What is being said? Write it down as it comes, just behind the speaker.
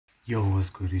Yo, what's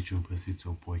good, YouTubers? It's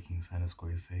your boy King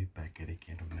Underscore say back at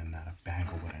again with another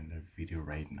banger with another video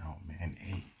right now, man.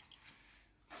 Hey,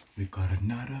 we got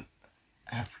another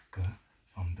Africa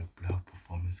from the Blxckie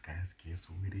performance, guys. Guess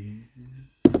who it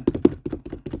is?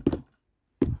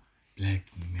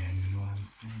 Blxckie, man. You know what I'm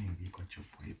saying? We got your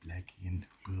boy Blxckie in the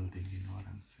building. You know what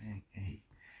I'm saying? Hey,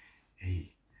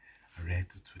 I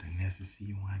reacted to the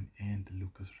Necessary one and the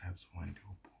Lucas Raps one. They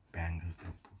were both bangers. They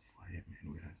were both fire,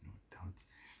 man. Without no doubts.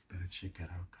 Better check it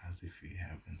out, guys, if you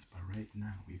haven't. But right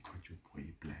now, we got your boy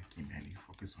Blxckie, man. You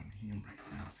focus on him right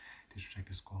now. This track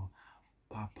is called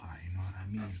Papa, you know what I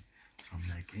mean? So I'm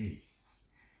like,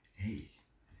 hey,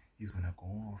 he's gonna go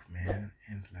off, man.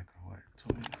 And it's like a what,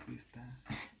 2-minute freestyle?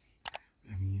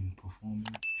 I mean, performance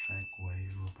track,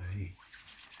 whatever. But hey,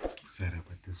 set up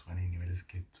at this one anyway. Let's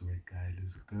get to it, guys.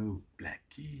 Let's go.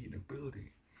 Blxckie in the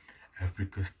building.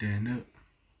 Africa, stand up.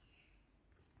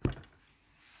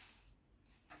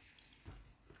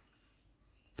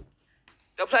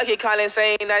 The Blxckie calling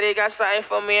saying that he got something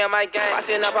for me and my gang.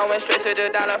 Passing up, I went straight to the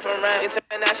dollar from rent.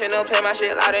 International, play my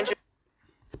shit loud and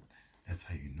That's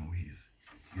how you know he's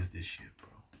this shit,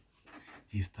 bro.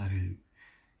 He started,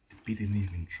 the beat didn't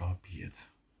even drop yet.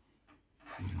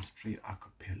 He went straight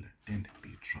acapella, then the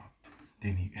beat dropped.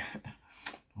 Then he,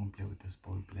 don't play with this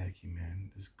boy Blxckie, man.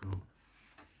 Let's go.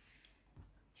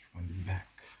 Let's run it back.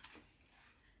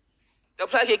 The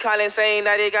Blxckie calling saying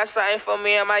that he got something for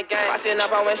me and my gang. Passing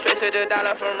up, I went straight to the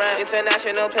dollar from rent.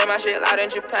 International, play my shit loud in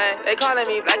Japan. They calling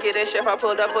me Blxckie, the chef. I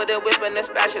pulled up with the whip and the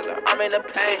spatula. I'm in the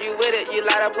pain. You with it, you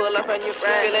light up, pull up and you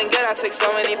friend. Feeling good, I took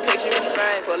so many pictures with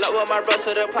friends. Pull up with my bros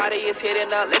to the party, it's hitting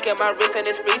up. Licking my wrist and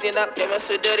it's freezing up. Game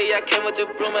so dirty, I came with the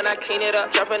broom and I clean it up.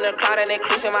 Jump in the crowd and they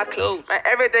creasing my clothes. Man,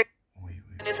 everything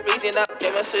is freezing up.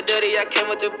 Game so dirty, I came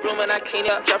with the broom and I clean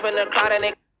it up. Jump in the crowd and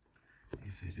they. He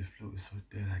said the flow is so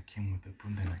dead, I came with the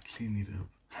broom, then I clean it up.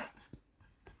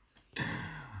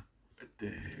 What the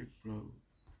heck, bro?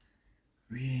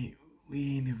 We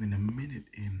ain't even a minute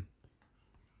in.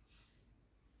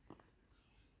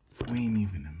 We ain't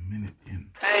even a minute in.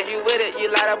 Hey, you with it,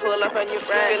 you light up, pull up and you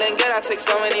friend. Feeling good, I took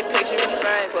so many pictures with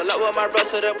friends. Pull up with my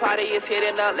bros to the party, it's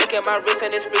hitting up. Licking my wrist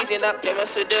and it's freezing up. Game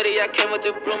so dirty, I came with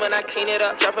the broom and I clean it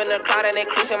up. Jump in the crowd and they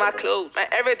creasing my clothes. Man,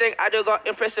 everything I do gon'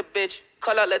 impress a bitch.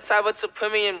 Call out Latava to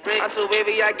put me in rig. I'm too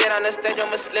wavy, I get on the stage,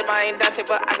 I'ma slip. I ain't dancing,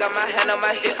 but I got my hand on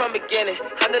my hip from beginning.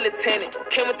 Handle lieutenant,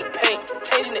 came with the paint,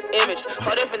 changing the image.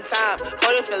 Whole different time,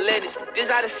 whole different ladies.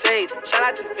 These are the shades, shout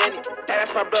out to Vinny. Hey,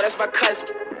 that's my bro, that's my cousin.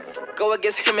 Go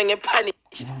against him and get punished.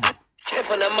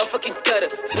 Careful that motherfucking gutter.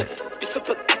 Used to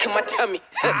put ick in my tummy.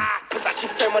 Versace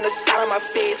frame on the side of my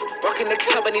face. Walking the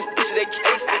club and these bitches they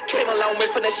chase. Came a long way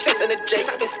from the shits and the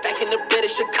jakes. Been stacking the bread,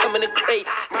 it should come in the crate.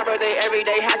 My birthday every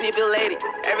day, happy belated.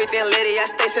 Everything lady, I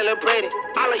stay celebrating.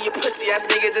 All of you pussy ass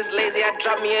niggas is lazy. I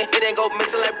drop me a hit and go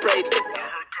missing like Brady.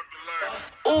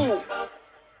 Ooh,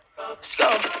 let's go.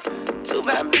 Too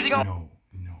bad music on.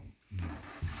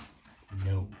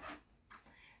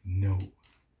 No.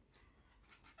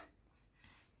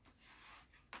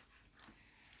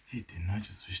 He did not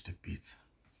just switch the beat.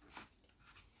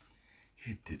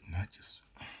 He did not just.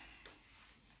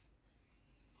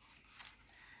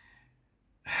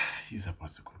 He's about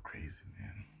to go crazy,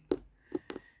 man.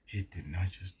 He did not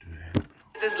just do that.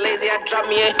 This is lazy, I drop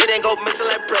me a hit and go missing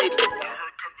like Brady.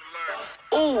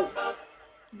 Ooh,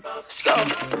 let's go.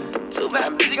 Too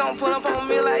bad music gon' pull up on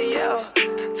me like, yeah.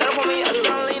 Tell them for me, I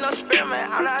suddenly no spirit, man.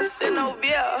 I'm not sitting no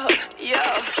beer,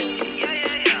 yeah.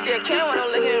 See, I can't when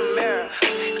I'm looking in the mirror.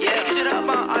 Yeah, switch it up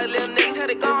on all the little niggas, had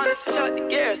to go on and switch out the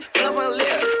gears. Pull up on the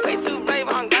lyric, way too brave,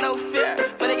 I don't got no fear.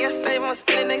 When they get saved, I'ma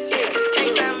spend it next year.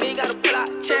 Can't stand me, gotta pull out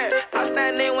the chair. I'll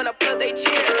stand there when I pull up, they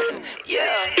cheer.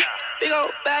 Yeah, big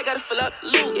old bag, gotta fill up the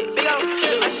loot. Yeah, big old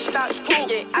drip, I should start the pool.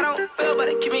 Yeah, I don't feel, but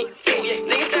it give me two. Yeah,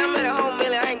 niggas say I made a whole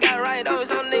million, I ain't got it right on me,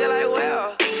 some nigga like,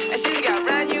 well. And she got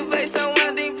brand new base, so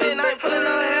one deep in, I ain't pulling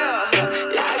no hair.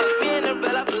 Yeah, I just be in the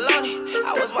bed, I baloney.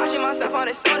 I was watching myself on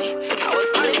the Sony. I was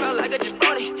funny, felt like a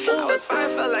jabroni. I was fine,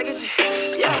 felt like a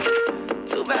yeah.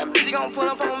 Too bad music gon' pull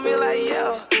up on me like,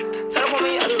 yeah. Tell them for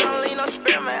me, I suddenly no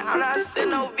spirit, man. I'm not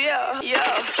sitting no beer,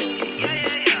 yeah.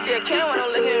 See, I can't when I'm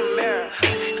looking in the mirror.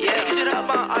 Yeah, switch it up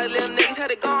on all the little niggas, had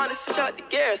to go on and switch out the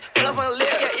gears. Pull up on the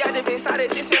lyric, yeah, just been excited,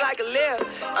 this seem like a lyric.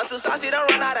 I'm too saucy, don't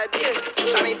run out of ideas.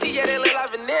 Shining tea, yeah, they look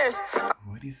like veneers.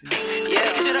 What is it? Yeah,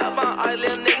 switch it up on all the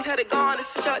little niggas, had to go on and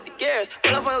switch out the gears.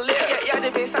 Pull up on the lyric, yeah,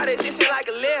 just been excited, this seem like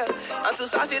a lyric. I'm too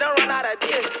saucy, don't run out of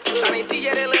ideas. Shining tea,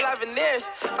 yeah, they look like veneers.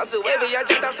 I'm too wavy, I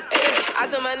jumped off the air. I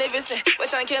too magnificent,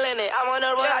 which I'm killing it. I'm on the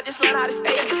road, I just learned how to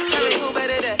stay. Tell me who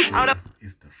better than I don't know.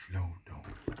 It's the flow, though.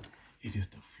 It is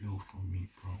the flow for me,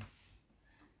 bro.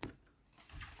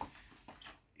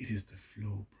 it is the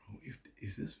flow, bro. If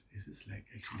is this like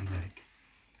actually like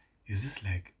is this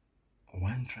like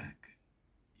one track?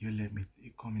 You let me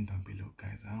comment down below,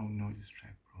 guys. I don't know this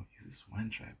track, bro. Is this one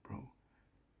track, bro?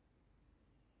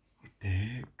 What the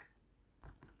heck?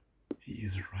 He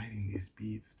is writing these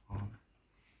beats, bro.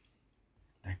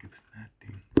 Like it's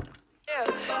nothing. Yeah,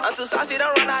 I'm too saucy,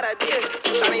 don't run out of ideas.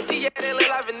 Shiny T, yeah, they look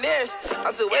like veneers.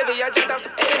 I'm too wavy, I jumped off the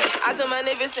air. I too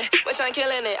magnificent, but I'm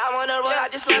killing it. I'm on the road, I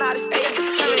just learned how to stay.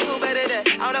 Tell me who better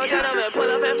than I'm no gentleman.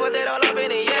 Pull up and forth, they don't love it,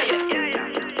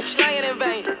 yeah. Slanging in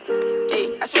vain.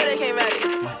 Yeah, I swear they came at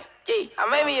it. What? Yeah, I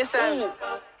made me a savage.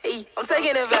 Hey, I'm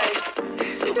taking it back.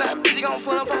 Too bad bitch gon'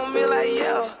 pull up on me like,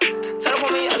 yeah. Tell up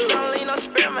on me, I suddenly no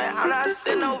experiment. I'm not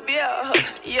sitting no beer,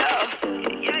 yeah.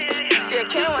 See, I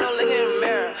can't when I'm looking in the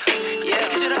mirror. Yeah,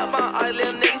 switch it up on all the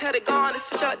little niggas. Had to go on and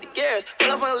switch out the gears.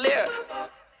 Pull up on the lyric.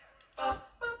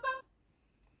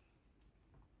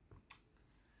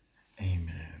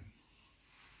 Amen.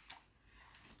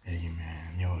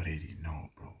 Amen. You already know,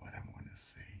 bro, what I'm gonna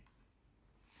say.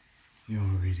 You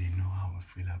already know how I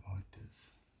feel about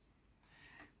this.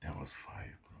 That was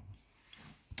fire,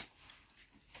 bro.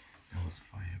 That was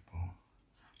fire, bro.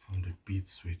 From the beat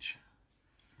switch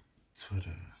to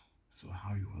the, so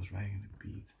how he was writing the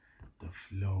beats, the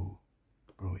flow,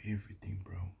 bro, everything,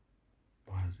 bro.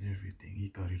 Was everything. He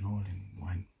got it all in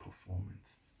one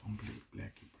performance. Don't play with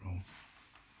Blxckie, bro.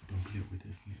 Don't play with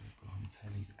this nigga, bro. I'm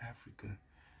telling you, Africa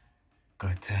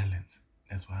got talent.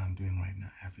 That's what I'm doing right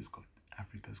now.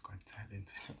 Africa's got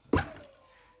talent.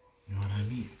 You know what I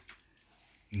mean?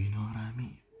 You know what I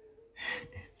mean?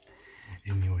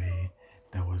 Anyway,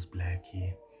 that was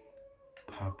Blxckie,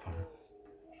 Papa,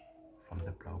 from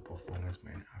the Blow Performance,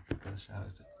 man. Africa, shout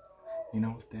out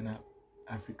to, stand up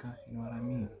Africa, you know what I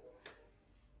mean?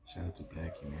 Shout out to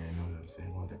Blxckie, man. You know what I'm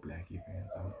saying? All the Blxckie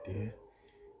fans out there.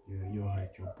 You heard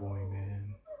your boy,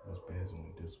 man. Was best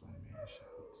on this one, man. Shout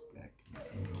out to Blxckie,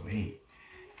 man.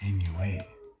 Anyway.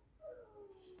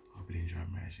 Hope you enjoy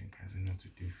my reaction, guys. You know to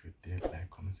do for that, like,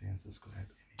 comment, and subscribe, and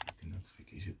hit the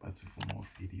notification button for more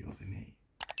videos. And hey,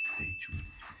 stay tuned.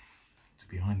 To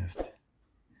be honest,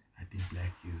 I think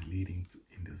Blxckie is leading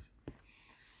in this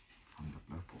from the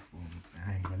Blood Performance. Man,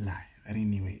 I ain't gonna lie. But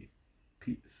anyway,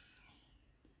 peace.